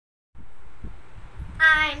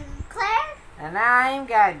I'm Claire. And I'm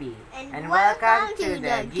Gabby. And welcome to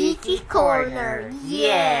the Geeky Corner.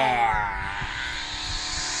 Yeah!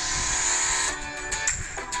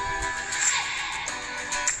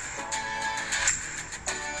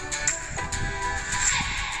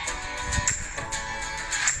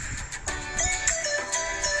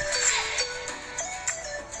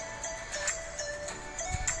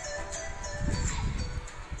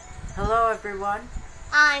 Hello everyone.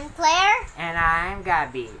 I'm Claire. And I'm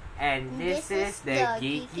Gabby. And this is the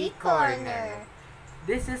Geeky Corner.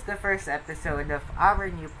 This is the first episode of our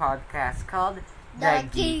new podcast called The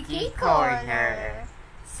Geeky Corner.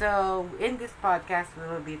 So, in this podcast, we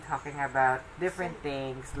will be talking about different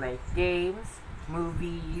things like games,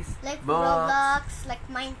 movies, Like books, Roblox, like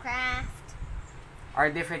Minecraft. or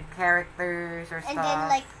different characters or And stuff. then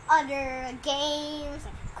like other games,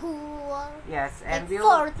 like cool. Yes, Like and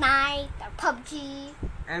Fortnite or PUBG.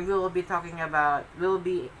 we will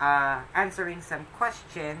be answering some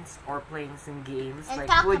questions or playing some games And like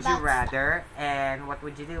talk would you about rather and what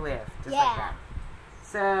would you do if, just Yeah. like that.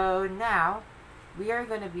 So now we are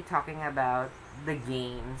going to be talking about the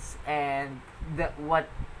games and what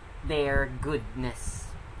their goodness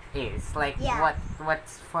is. Like Yeah.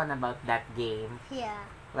 what's fun about that game. Yeah.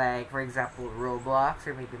 Like, for example, Roblox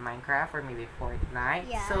or maybe Minecraft or maybe Fortnite.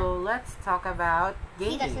 Yeah. So let's talk about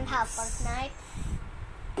games. He doesn't have Fortnite.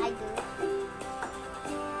 I do.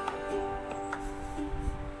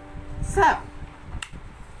 So,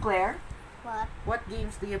 Claire, What?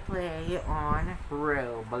 games do you play on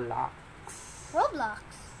Roblox? Roblox.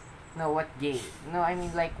 No, what game? No, I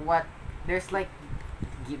mean like what? There's like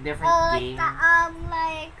different games.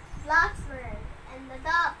 Like Bloxburg and the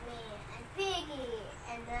Dog Man and Piggy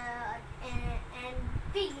and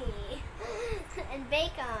Piggy and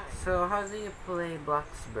Bacon. So how do you play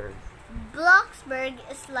Bloxburg? Bloxburg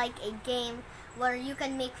is like a game where you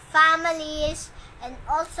can make families, and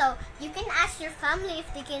also you can ask your family if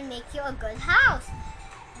they can make you a good house.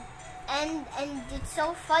 And it's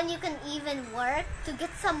so fun. You can even work to get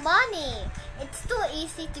some money. It's too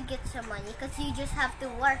easy to get some money because you just have to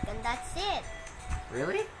work and that's it.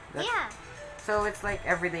 Really? Yeah. So it's like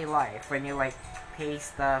everyday life when you like pay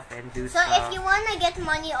stuff and do So stuff. if you wanna get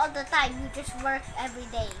money all the time, you just work every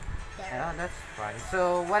day. There. Oh, that's fun.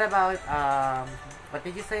 So what about what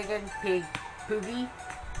did you say again? Piggy?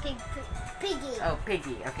 Piggy. Oh,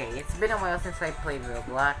 Piggy. Okay, it's been a while since I played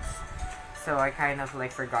Roblox, so I kind of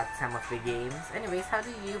like forgot some of the games. Anyways, how do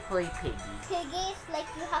you play Piggy? Piggy is like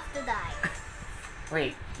you have to die.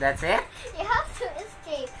 Wait, that's it? You have to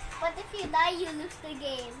escape. But if you die, you lose the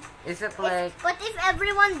game. Is it like But if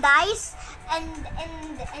everyone dies and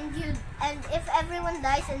if everyone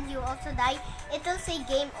dies and you also die, it will say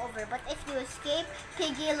game over. But if you escape,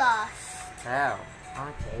 Piggy lost. oh,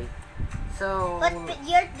 okay. So But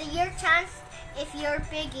your chance, if you're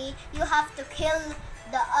Piggy, you have to kill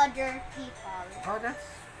the other people. oh, that.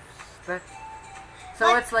 So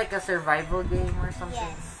But- it's like a survival game or something.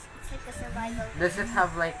 Yes, it's like a survival. Does it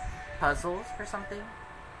have like puzzles or something?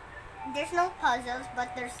 There's no puzzles, but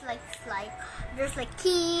there's like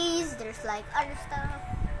keys. There's like other stuff.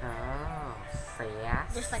 Oh, so yeah.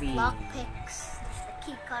 There's like see. lockpicks. There's like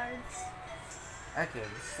key cards. Okay,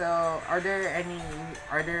 so are there any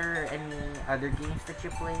other games that you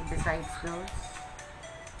play besides those?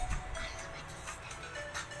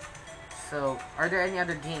 So are there any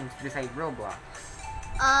other games besides Roblox?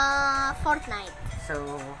 Fortnite.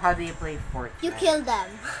 So how do you play Fortnite? You kill them.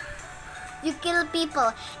 You kill people,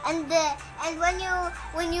 and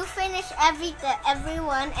when you finish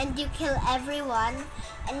everyone and you kill everyone,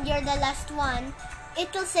 and you're the last one, it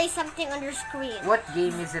will say something on your screen. What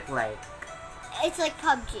game is it like? It's like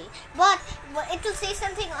PUBG, but it will say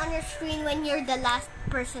something on your screen when you're the last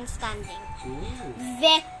person standing. Ooh.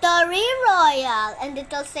 Victory Royale, and it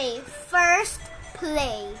will say first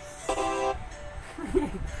place.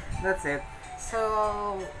 That's it.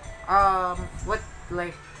 So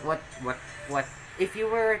what if you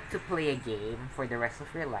were to play a game for the rest of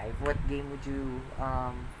your life, what game would you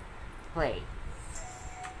play?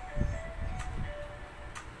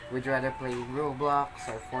 Would you rather play Roblox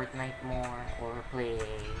or Fortnite more, or play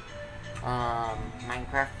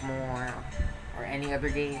Minecraft more, or any other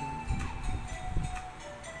game?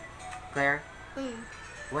 Claire,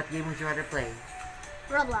 what game would you rather play?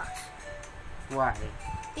 Roblox, Why?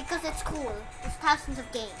 because it's cool. There's thousands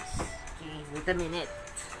of games. Okay, wait a minute.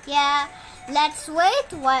 Yeah, let's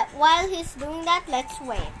wait. While he's doing that, let's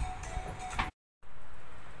wait.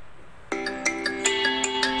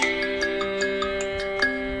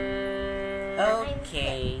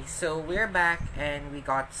 Okay, so we're back and we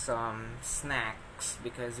got some snacks snacks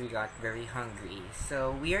because we got very hungry.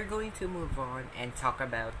 So we are going to move on and talk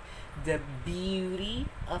about the beauty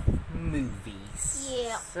of movies.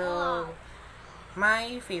 Yeah. So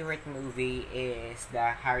my favorite movie is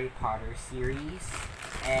the Harry Potter series,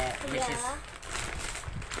 which is Yeah.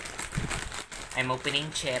 I'm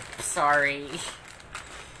opening chip. Sorry.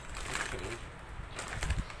 Okay.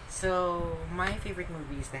 So my favorite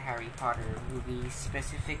movie is the Harry Potter movie,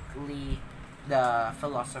 specifically the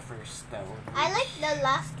Philosopher's Stone. I like the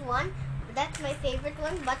last one. That's my favorite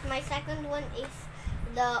one. But my second one is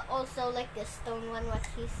the also like the stone one. What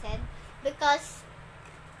he said, because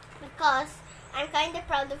I'm kind of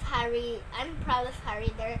proud of Harry. I'm proud of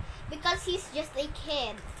Harry there because he's just a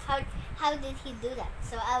kid. How did he do that?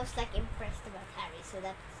 So I was like impressed about Harry. So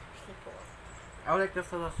that's actually cool. I like the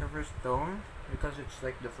Philosopher's Stone because it's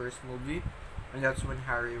like the first movie, and that's when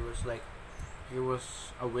Harry was like, he was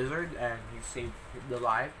a wizard and he saved the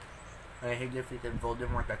life, and he defeated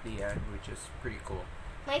Voldemort at the end, which is pretty cool.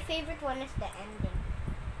 My favorite one is the ending.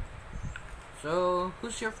 So,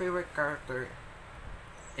 who's your favorite character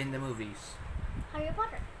in the movies? Harry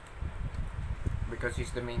Potter. Because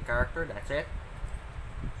he's the main character. That's it.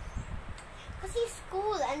 Cause he's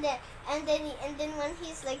cool, and then when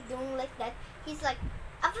he's like doing like that, he's like,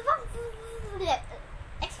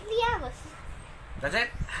 Expelliarmus. That's it.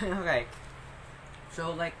 Okay.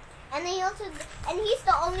 So like, And he's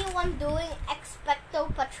the only one doing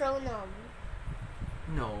Expecto Patronum.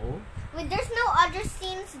 no. There's no other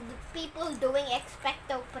scenes people doing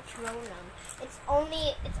Expecto Patronum. It's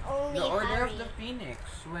only The Order Harry. of the Phoenix,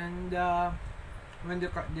 when the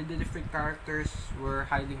different characters were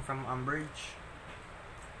hiding from Umbridge.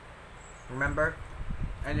 Remember?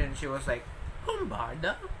 And then she was like,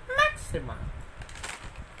 Humbarda Maxima.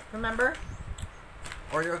 Remember?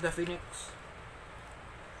 Order of the Phoenix.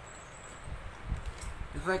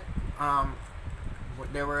 It's like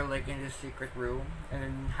they were like in this secret room, and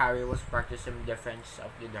then Harry was practicing defense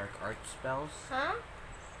of the dark arts spells. Huh?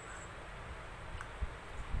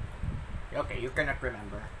 Okay, you cannot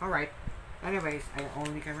remember. Alright. Anyways, I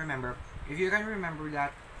only can remember. If you can remember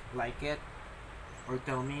that, like it. Or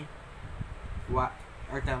tell me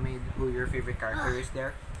who your favorite character is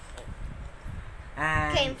there.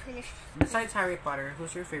 And Okay, I'm finished. besides Harry Potter,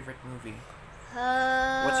 who's your favorite movie?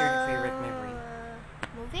 What's your favorite memory?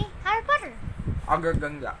 Movie? Harry Potter. Other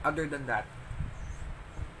than that.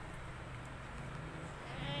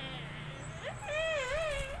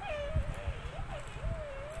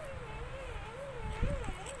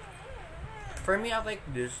 For me, I like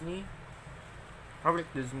Disney. I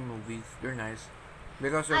like Disney movies. They're nice.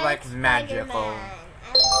 Because they're I like magical. Spider-Man.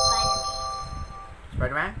 I like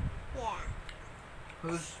Spider-Man? Yeah.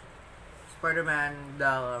 Who's Spider-Man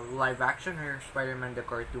the live action or Spider-Man the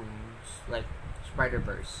cartoons? Like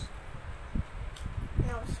Spider-Verse?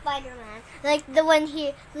 No, Spider-Man. Like the one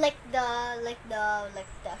he, like the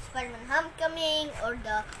Spider-Man Homecoming or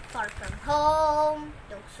the Far From Home.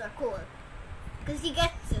 Those are cool. Because he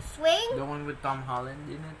gets to swing. The one with Tom Holland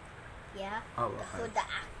in it? Yeah. Oh, okay. The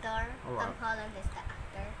actor. Oh, wow. Tom Holland is the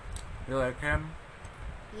actor. You like him?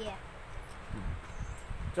 Yeah.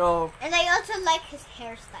 So, And I also like his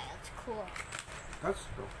hairstyle. It's cool. that's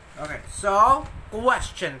cool. Okay, so,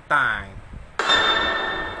 question time.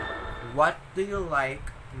 What do you like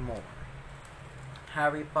more?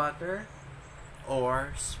 Harry Potter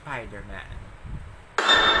or Spider-Man?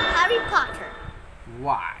 Harry Potter.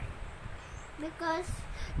 Why?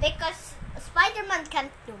 Because Spider-Man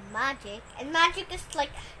can't do magic, and magic is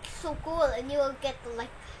like so cool, and you will get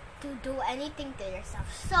to do anything to yourself.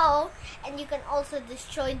 So, and you can also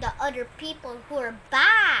destroy the other people who are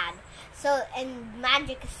bad. So, and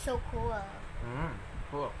magic is so cool.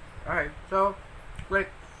 Cool. Alright, so,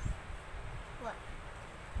 like, What?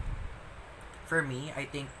 for me, I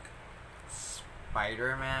think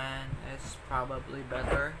Spider-Man is probably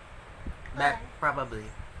better. Why? Probably.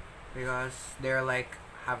 Because they're like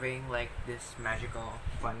having like this magical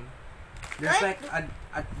fun. There's What? like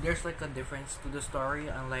there's like a difference to the story,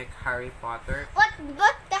 unlike Harry Potter.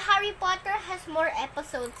 But the Harry Potter has more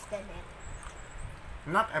episodes than it.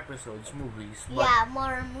 Not episodes, movies. But Yeah,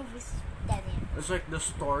 more movies than it. it's like the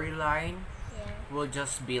storyline Yeah. will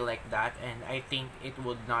just be like that, and I think it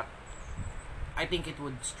would not. I think it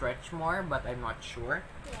would stretch more, but I'm not sure.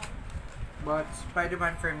 Yeah. But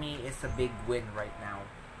Spider-Man for me is a big win right now.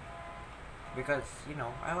 Because,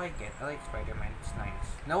 I like it. I like Spider-Man. It's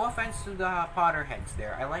nice. No offense to the Potterheads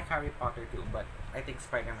there. I like Harry Potter too, but I think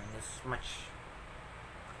Spider-Man is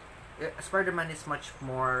much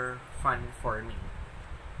more fun for me.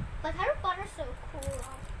 But Harry Potter's so cool.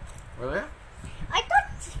 Really? I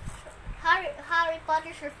thought Harry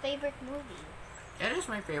Potter's your favorite movie. It is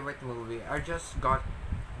my favorite movie. I just got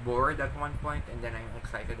bored at one point and then I'm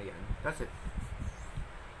excited again. That's it.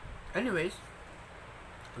 Anyways,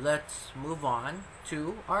 let's move on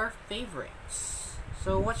to our favorites.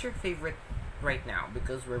 So, what's your favorite right now?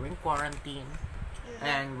 Because we're in quarantine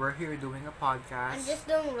and we're here doing a podcast. I'm just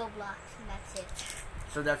doing Roblox and that's it.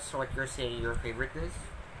 So that's what you're saying your favorite is?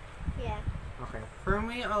 Yeah. Okay. For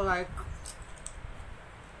me, I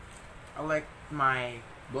like my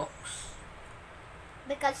books.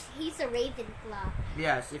 Because he's a Ravenclaw.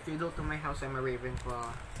 Yes, if you go to my house, I'm a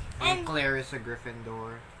Ravenclaw. And Clare is a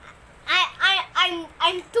Gryffindor.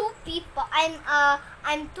 I'm two people.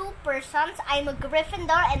 I'm two persons. I'm a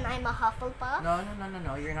Gryffindor and I'm a Hufflepuff. No.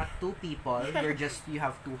 You're not two people. You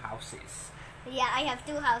have two houses. Yeah, I have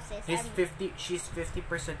two houses. She's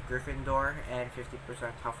 50% Gryffindor and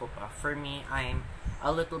 50% Hufflepuff. For me, I'm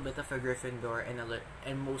a little bit of a Gryffindor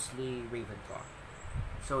and mostly Ravenclaw.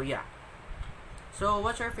 So yeah. So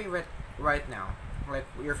what's your favorite right now? Like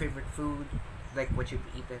your favorite food, like what you've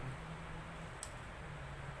eaten?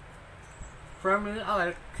 For me, I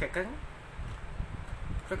like chicken.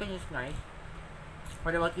 Chicken is nice.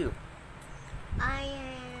 What about you?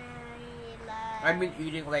 I've been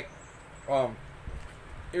eating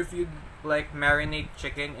if you like marinate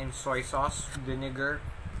chicken in soy sauce and a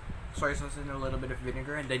little bit of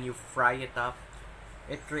vinegar, and then you fry it up,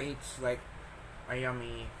 it creates like a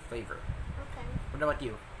yummy flavor. Okay. What about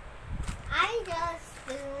you? I just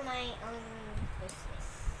do my own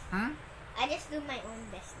business. I just do my own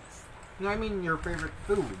business. No, I mean your favorite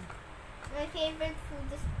food. My favorite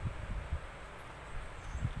food is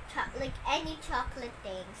like any chocolate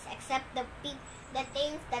things, except the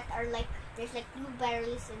things that are like there's like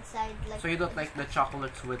blueberries inside. Like so you don't like the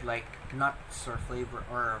chocolates with like nuts or flavor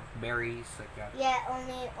or berries like that? Yeah,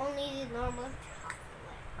 only the normal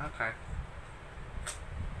chocolate. Okay.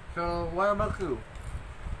 So what about you?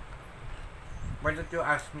 Why don't you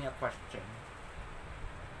ask me a question?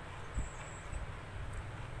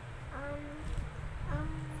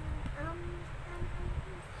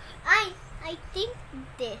 I think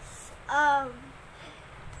this.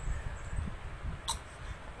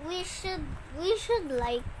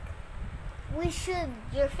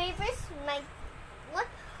 Your favorites like what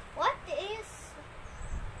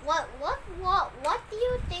do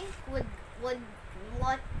you think would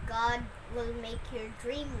what God will make your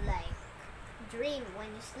dream when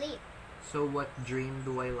you sleep? So what dream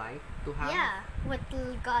do I like to have? Yeah, what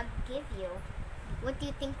will God give you? What do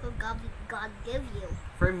you think will God give you?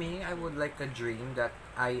 For me, I would like a dream that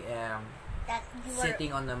I am That you are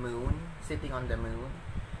sitting on the moon,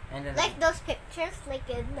 and then like those pictures, like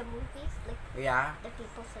in the movies, like yeah, the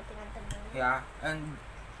people sitting on the moon. yeah, and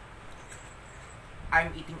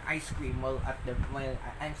I'm eating ice cream while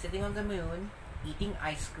I'm sitting on the moon, eating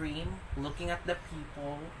ice cream, looking at the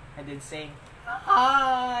people, and then saying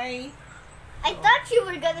hi. I thought you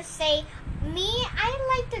were gonna say, me, I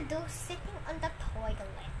like to do sitting on the toilet,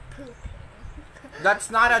 pooping.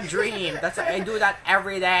 That's not a dream. I do that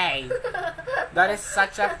every day. That is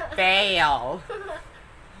such a fail.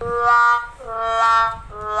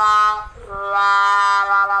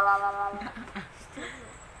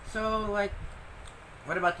 So, like,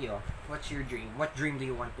 what about you? What's your dream? What dream do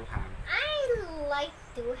you want to have? I like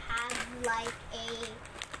to have like a.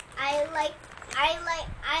 I like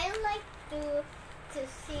to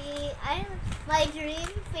see. My dream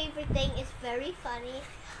favorite thing is very funny.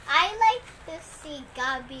 I like to see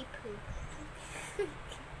Gabby poop.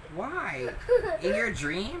 Why? In your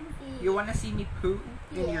dream? You want to see me poop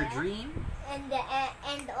in your dream? And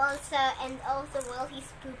also while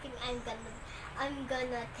he's pooping, I'm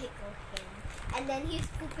gonna tickle him. And then he's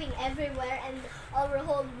pooping everywhere, and our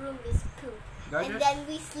whole room is poop. Then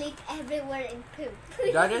we sleep everywhere in poop.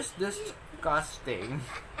 That is disgusting.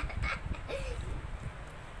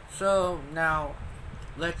 So now,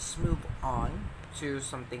 let's move on to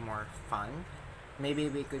something more fun. Maybe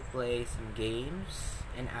we could play some games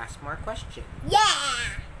and ask more questions. Yeah!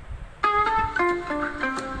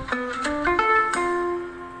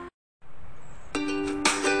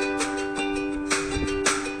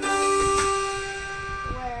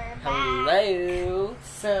 We're back. Hello!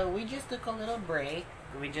 So we just took a little break.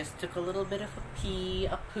 We just took a little bit of a pee,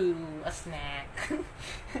 a poo, a snack.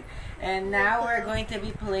 And now we're going to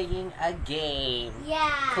be playing a game.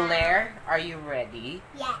 Yeah. Claire, are you ready?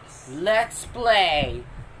 Yes. Let's play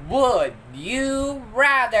Would You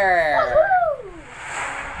Rather? Woohoo!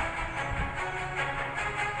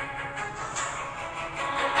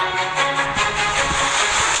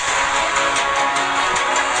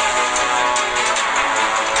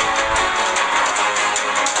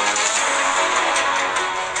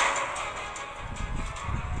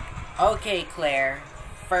 Okay, Claire.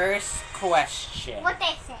 First question. What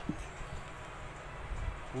is it?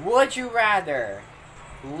 Would you rather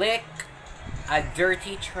lick a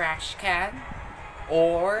dirty trash can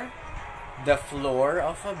or the floor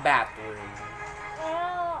of a bathroom?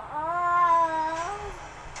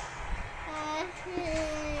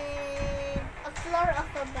 A floor of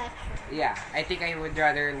a bathroom. Yeah, I think I would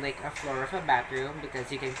rather lick a floor of a bathroom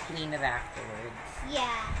because you can clean it afterwards.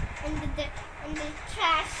 Yeah, and the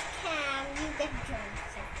trash can, you get germs.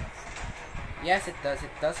 Yes, it does.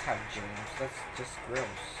 It does have germs. That's just gross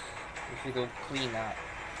if you don't clean up.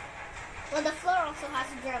 Well, the floor also has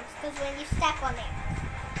germs because when you step on it.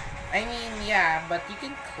 I mean, yeah, but you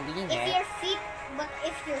can clean If it. if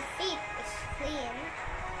your feet is clean.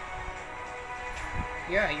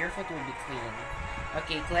 Yeah, your foot will be clean.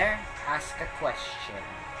 Okay, Claire, ask a question.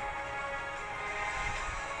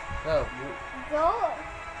 Go.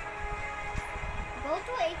 Go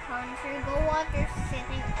to a country, go water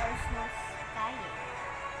sitting or snow skiing.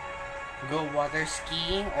 Go water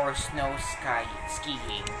skiing or snow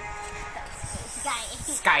skiing?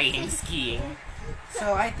 Skiing.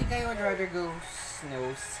 So I think I would rather go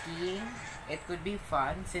snow skiing. It could be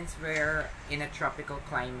fun since we're in a tropical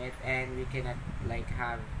climate and we cannot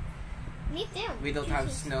have. Me too. We don't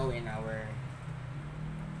have snow in our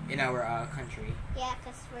country. Yeah,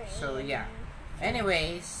 cause we're. So yeah.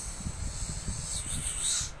 Anyways,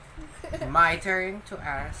 my turn to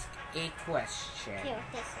ask a question. Here,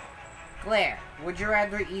 this one. Claire, would you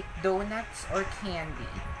rather eat donuts or candy?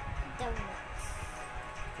 Donuts.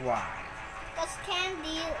 Why? Cause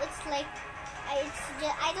candy, it's like, I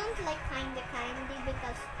don't like kinda candy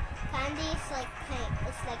because candy is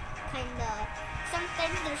kinda.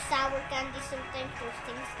 Sometimes there's sour candy, sometimes there's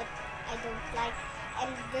things that I don't like,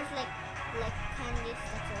 and there's like candies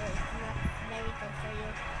that are not very good for you.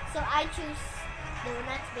 So I choose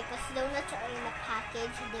donuts because donuts are in a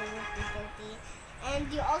package, they won't be dirty. And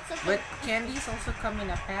you also can, But candies also come in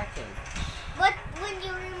a package. but when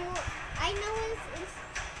you remove, I know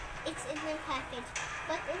it's in the package,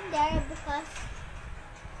 but in there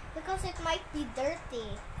because it might be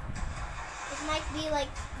dirty. It might be like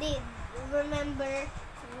they remember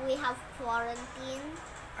we have quarantine.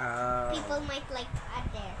 People might add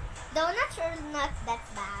there. Donuts are not that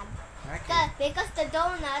bad. Okay. Because the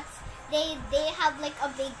donuts they have a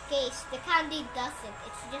big case. The candy doesn't.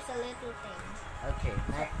 It's just a little thing. Okay,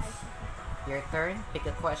 next. Your turn. Pick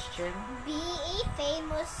a question. Be a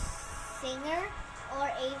famous singer or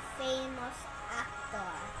a famous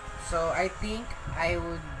actor. So I think I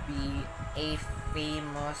would be a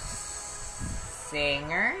famous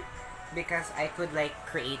singer because I could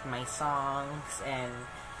create my songs and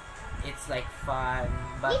it's fun. Me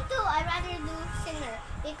But too. I rather do singer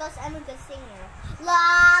because I'm a good singer.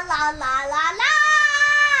 La la la la la.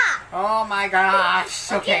 oh my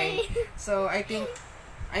gosh. Okay. Okay. So I think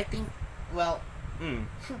well.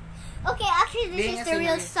 Okay, actually this Being is a the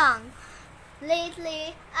real singer- song.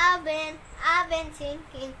 Lately I've been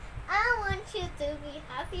thinking I want you to be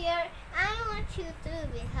happier. I want you to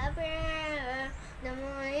be happier. The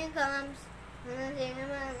morning comes.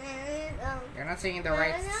 You're not singing the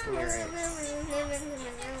right lyrics.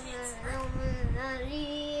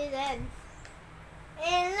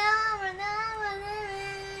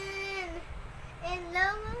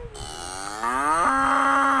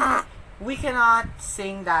 We cannot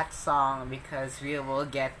sing that song because we will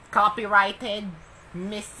get copyrighted,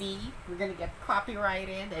 Missy. We're gonna get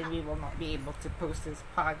copyrighted and we will not be able to post this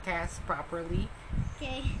podcast properly.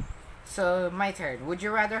 Okay. So, my turn. Would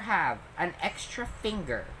you rather have an extra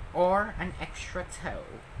finger or an extra toe?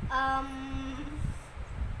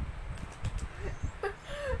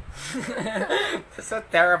 That's a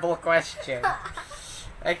terrible question.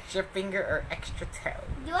 Extra finger or extra toe?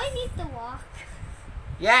 Do I need to walk?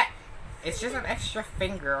 Yeah, it's just an extra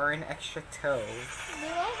finger or an extra toe. Do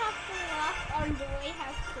I have to walk or do I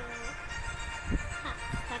have to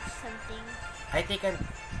touch something? I think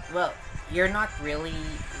well, you're not really,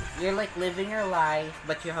 you're living your life,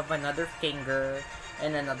 but you have another finger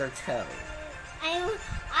and another toe. I'm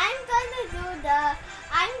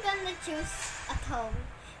gonna choose a toe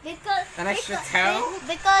because An extra toe?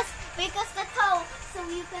 because the toe so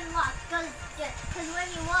you can walk because when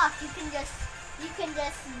you walk you can just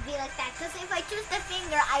be like that because if I choose the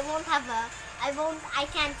finger I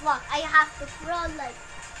can't walk. I have to crawl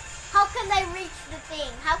how can I reach the thing?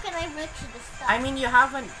 How can I reach the stuff? I mean, you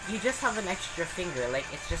just have an extra finger.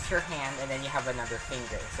 It's just your hand, and then you have another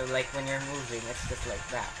finger. So, when you're moving, it's just like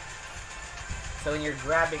that. So, when you're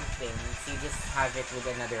grabbing things, you just have it with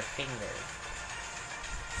another finger.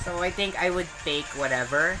 So, I think I would take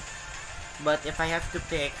whatever. But if I have to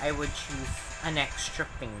pick, I would choose an extra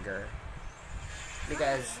finger.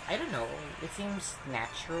 Because, I don't know, it seems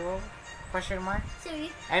natural, question mark. So you,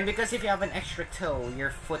 And because if you have an extra toe,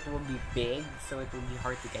 your foot will be big, so it will be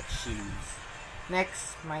hard to get shoes.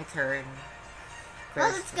 Next, my turn. well,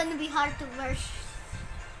 First, it's gonna be hard to wear.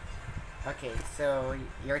 okay, so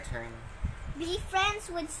your turn. Be friends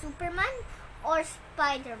with Superman or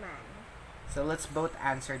Spider-Man? So let's both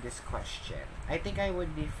answer this question. I think I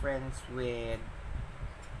would be friends with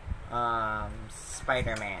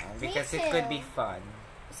Spider-Man because it could be fun.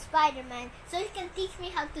 Spider-Man, so he can teach me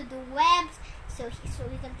how to do webs. So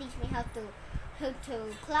he can teach me how to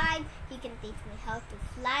climb. He can teach me how to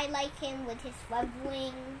fly like him with his web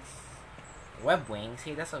wings. Web wings?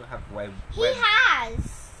 He doesn't have web. He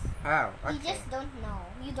has. Oh, okay. You just don't know.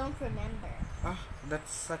 You don't remember. Oh,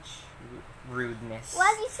 that's such rudeness.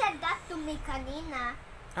 Well, you said that to me kanina.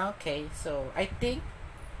 Okay, so I think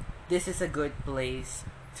this is a good place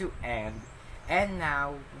to end. And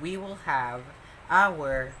now we will have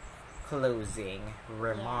our closing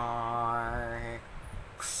remarks.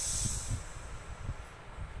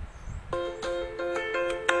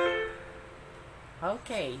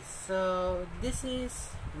 Okay, so this is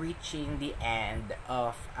reaching the end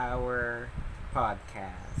of our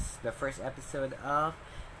podcast, the first episode of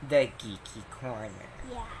the Geeky Corner.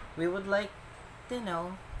 Yeah. We would like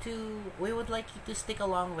we would like you to stick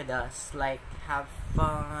along with us, like have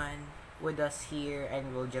fun with us here,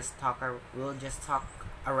 and we'll just talk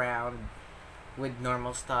around with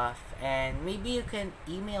normal stuff. And maybe you can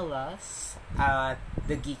email us at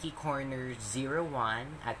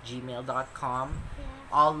thegeekycorner01@gmail.com,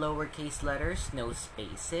 all lowercase letters, no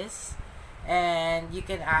spaces. And you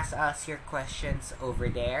can ask us your questions over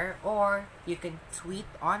there, or you can tweet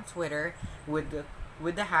on Twitter with the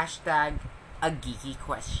hashtag a geeky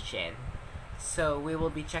question. So we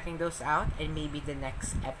will be checking those out, and maybe the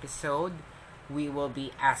next episode we will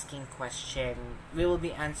be we will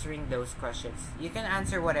be answering those questions. You can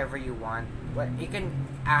answer whatever you want. You can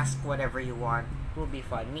ask whatever you want. It will be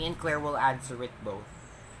fun. Me and Claire will answer it both.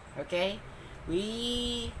 Okay?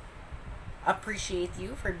 We appreciate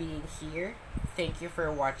you for being here. Thank you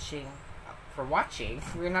for watching.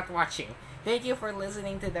 We're not watching. Thank you for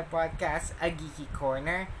listening to the podcast, A Geeky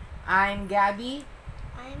Corner. I'm Gabby.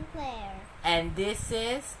 I'm Claire. And this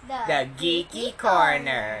is The Geeky Geeky Corner.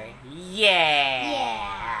 Corner. Yeah.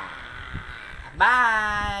 Yeah.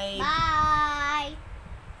 Bye. Bye.